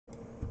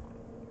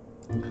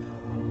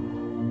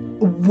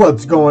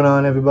What's going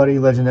on, everybody?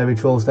 Legendary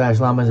Troll Stash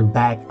Llamas are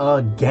back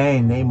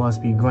again. They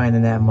must be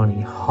grinding that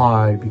money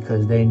hard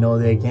because they know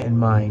they're getting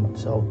mine.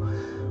 So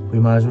we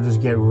might as well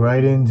just get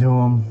right into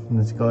them.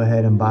 Let's go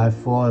ahead and buy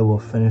 4. We'll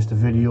finish the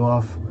video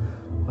off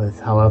with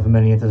however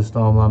many Into the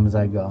Storm Llamas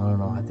I got. I don't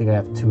know. I think I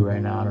have 2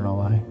 right now. I don't know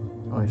why. It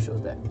only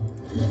shows that.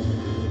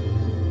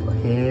 But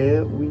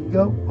here we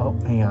go. Oh,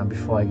 hang on.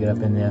 Before I get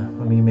up in there,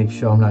 let me make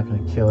sure I'm not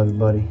going to kill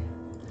everybody.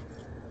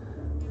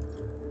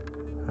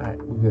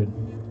 Alright, we're good.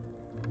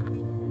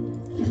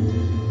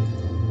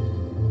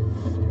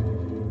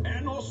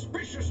 An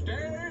auspicious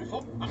day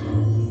for...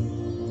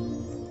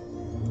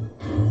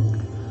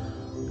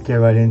 Get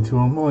right into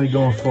them. Only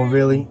going for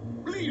really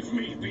Leave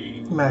me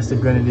be. Master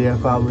Grenadier,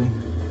 probably.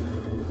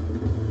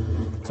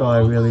 That's all I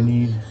really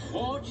need.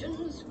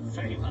 Fortune's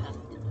favor.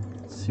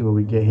 Let's see what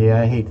we get here.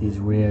 I hate these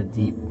rare,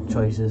 deep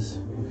choices.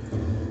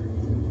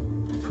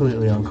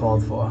 Completely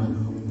uncalled for.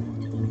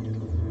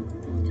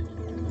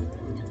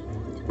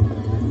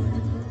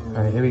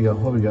 Alright, here we go.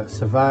 What we got?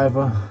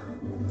 Survivor.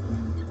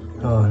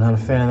 Oh, not a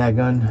fan of that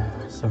gun.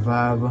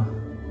 Survivor.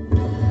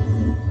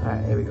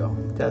 Alright, here we go.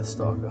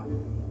 Deathstalker.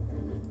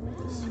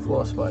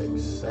 Floor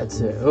spikes.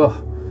 That's it. Ugh.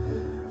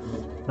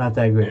 Not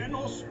that great. An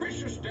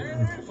auspicious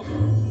day for...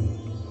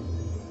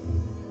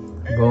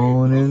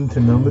 Going into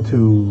number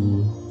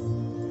 2.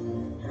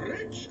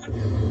 Rich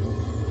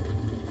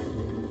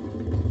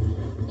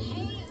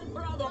Hey,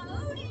 brother.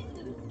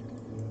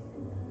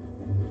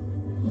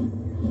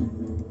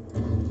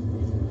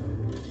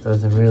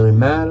 Doesn't really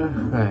matter.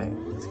 Alright,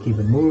 let's keep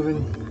it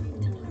moving.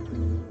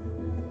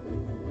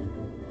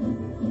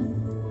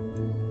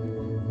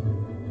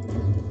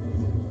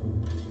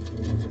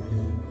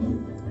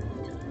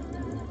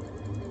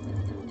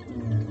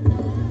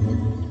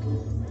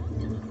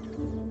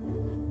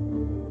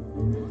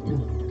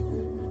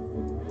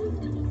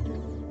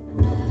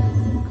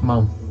 Come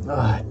on.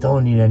 I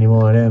don't need any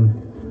more of them.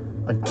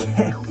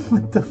 Again,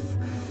 what the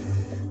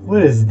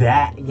what is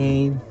that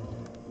game?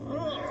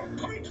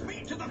 point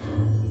me to the...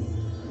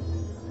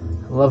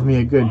 Love me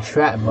a good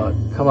trap, but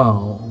come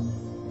on.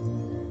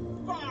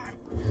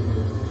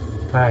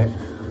 Alright,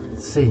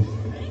 let's see. Rich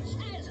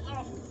as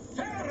a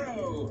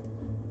pharaoh.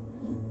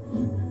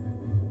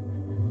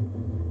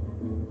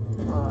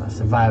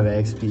 Survivor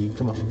XP,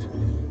 come on.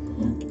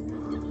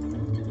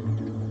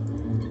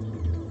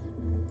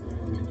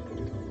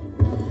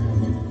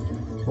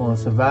 More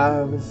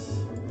survivors.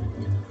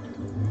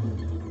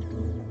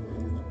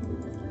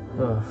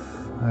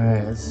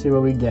 Alright, let's see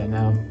what we get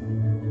now.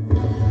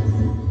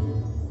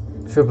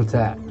 Triple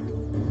tap.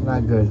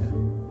 Not good.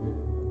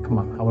 Come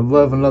on. I would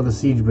love another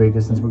siege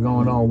breaker since we're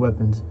going all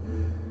weapons.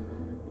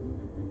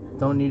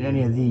 Don't need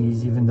any of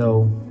these, even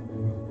though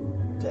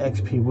the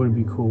XP would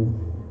be cool.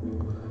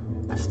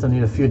 I still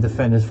need a few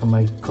defenders from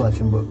my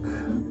collection book.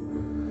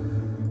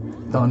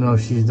 Don't know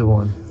if she's the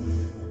one.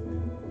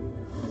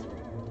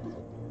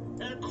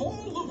 And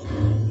call of...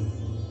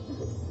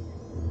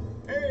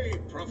 Hey,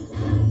 prophet.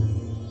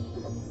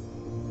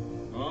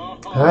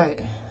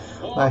 Alright.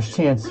 Last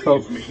chance,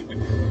 folks.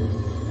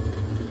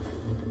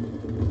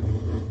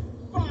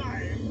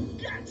 By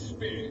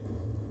Gatsby.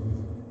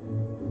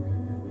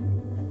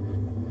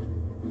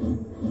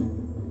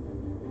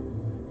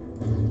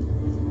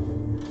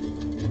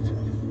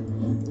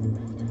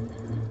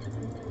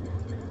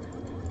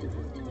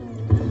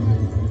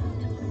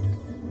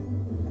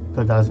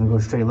 Thought that was gonna go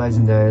straight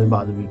legendary. I was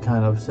about to be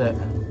kind of upset.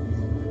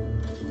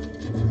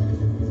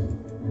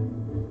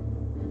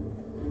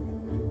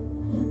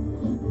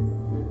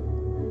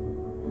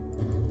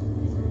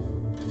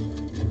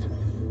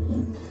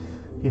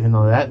 Even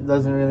though that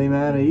doesn't really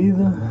matter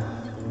either.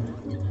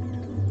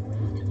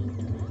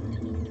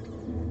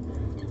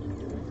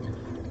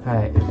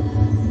 Alright.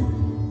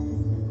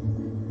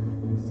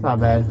 It's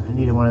not bad. I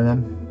needed one of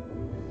them.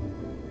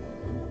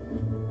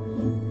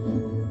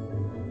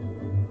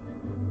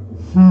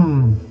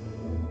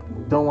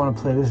 Don't want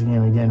to play this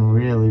game again,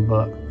 really,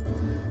 but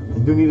I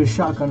do need a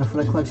shotgun for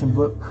the collection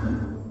book.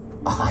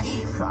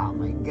 Oh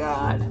my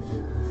god.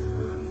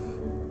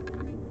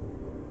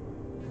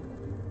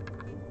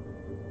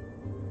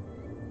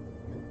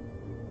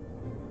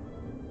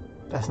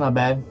 That's not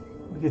bad.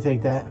 We can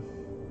take that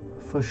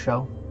for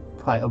sure.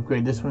 Probably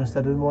upgrade this one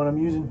instead of the one I'm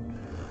using.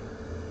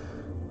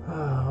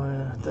 Oh,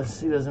 it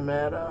doesn't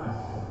matter.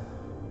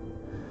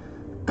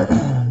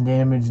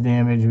 Damage,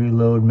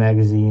 reload,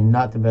 magazine.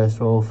 Not the best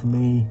roll for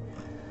me.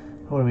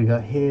 What do we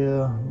got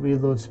here?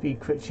 Reload speed,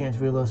 crit chance,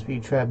 reload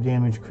speed, trap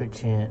damage, crit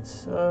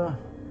chance.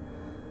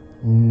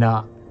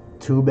 Not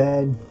too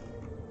bad.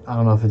 I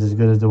don't know if it's as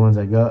good as the ones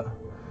I got.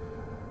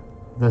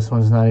 This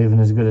one's not even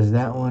as good as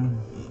that one.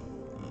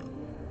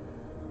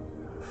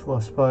 Floor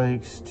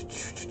spikes,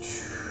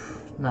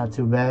 not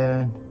too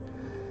bad,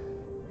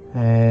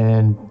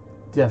 and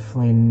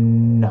definitely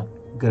not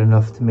good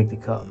enough to make the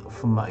cut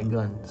for my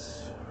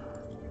guns.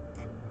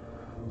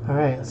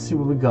 Alright, let's see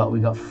what we got.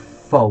 We got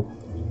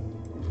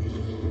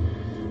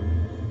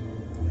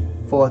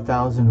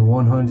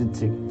 4,100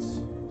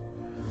 tickets.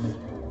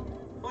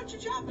 What you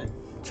chopping?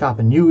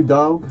 Chopping you,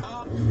 dog.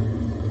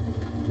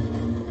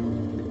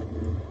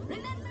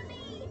 Remember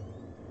me.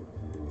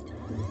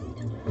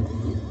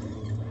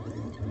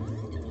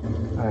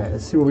 Alright,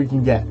 let's see what we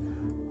can get.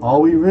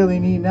 All we really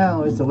need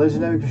now is the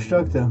legendary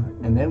constructor,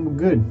 and then we're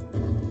good.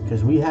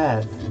 Because we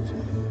have,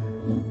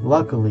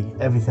 luckily,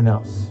 everything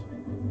else.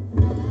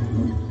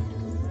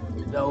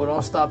 No,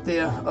 don't stop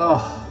there.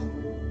 Oh.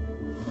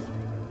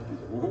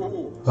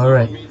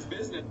 Alright.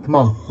 Come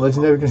on,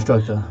 legendary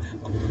constructor.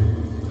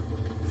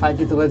 If I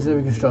get the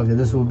legendary constructor,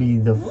 this will be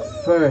the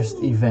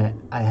first event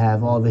I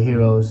have all the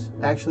heroes.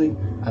 Actually,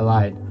 I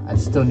lied. I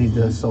still need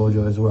the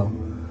soldier as well.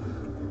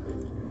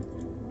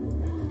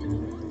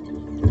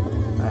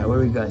 Alright, what do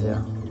we got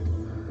here?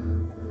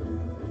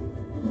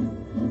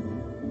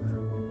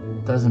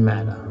 Doesn't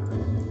matter.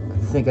 I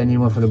think I need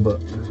one for the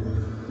book.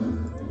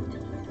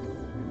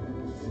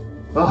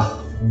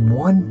 Oh,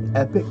 one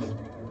epic?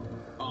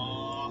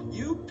 Aw,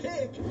 you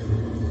pig.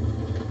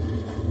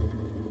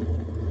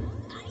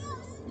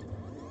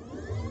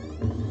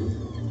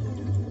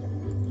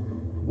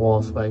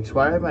 Wall spikes.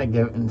 Why am I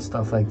getting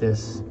stuff like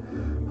this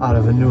out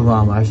of a new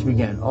llama? I should be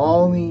getting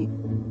all the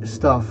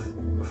stuff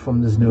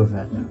from this new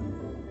event.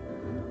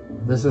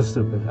 This is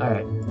stupid.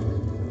 Alright.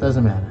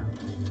 Doesn't matter.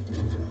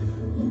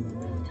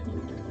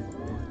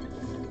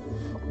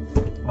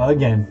 Well,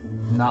 again,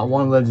 not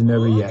one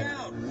legendary Look yet.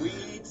 out,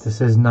 weeds.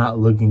 This is not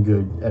looking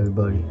good,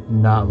 everybody.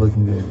 Not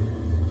looking good.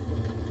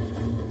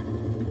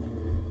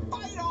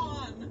 Fight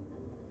on.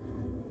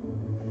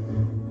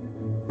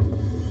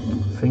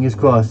 Fingers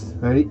crossed.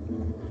 Ready?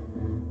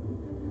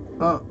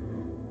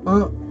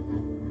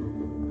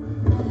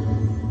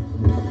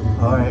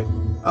 Alright.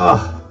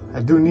 Oh,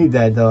 I do need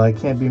that though. I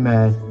can't be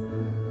mad.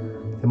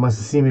 They must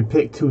have seen me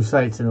pick two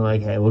sites and they're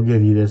like, hey, we'll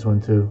give you this one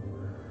too.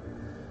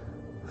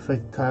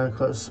 Fake tire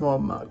cut, small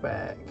mark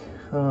back.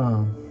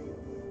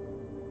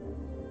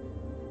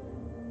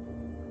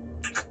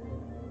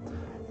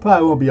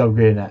 Probably won't be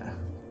upgrading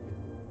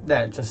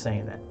that. Just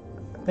saying that.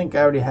 I think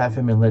I already have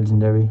him in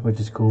legendary,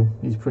 which is cool.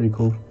 He's pretty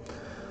cool.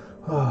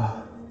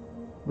 Oh,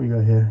 we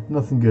got here.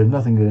 Nothing good.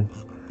 Nothing good.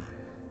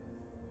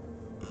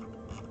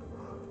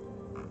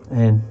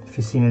 And if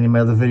you've seen any of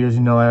my other videos, you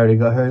know I already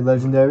got her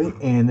legendary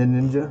and the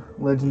ninja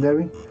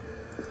legendary.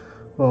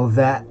 Well,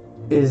 that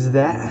is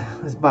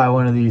that. Let's buy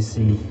one of these,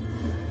 see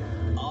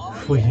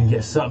if we can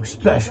get something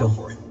special.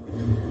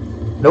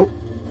 Nope.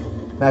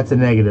 That's a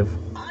negative.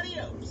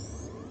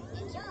 Adios.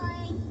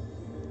 Enjoy.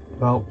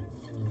 Well,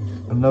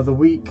 another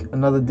week,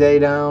 another day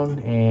down,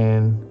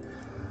 and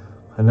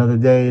another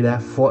day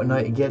that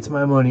Fortnite gets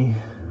my money.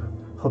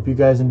 Hope you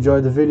guys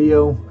enjoyed the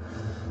video.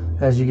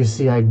 As you can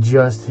see, I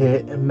just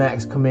hit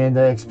max commander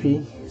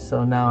XP,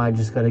 so now I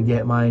just gotta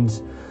get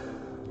mines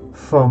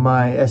from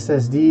my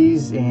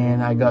SSDs,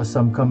 and I got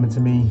some coming to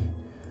me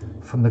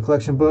from the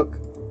collection book.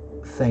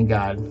 Thank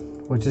God,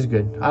 which is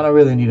good. I don't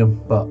really need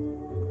them, but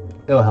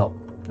it'll help.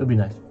 It'll be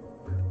nice.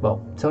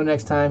 Well, till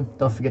next time,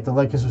 don't forget to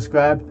like and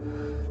subscribe.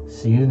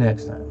 See you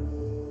next time.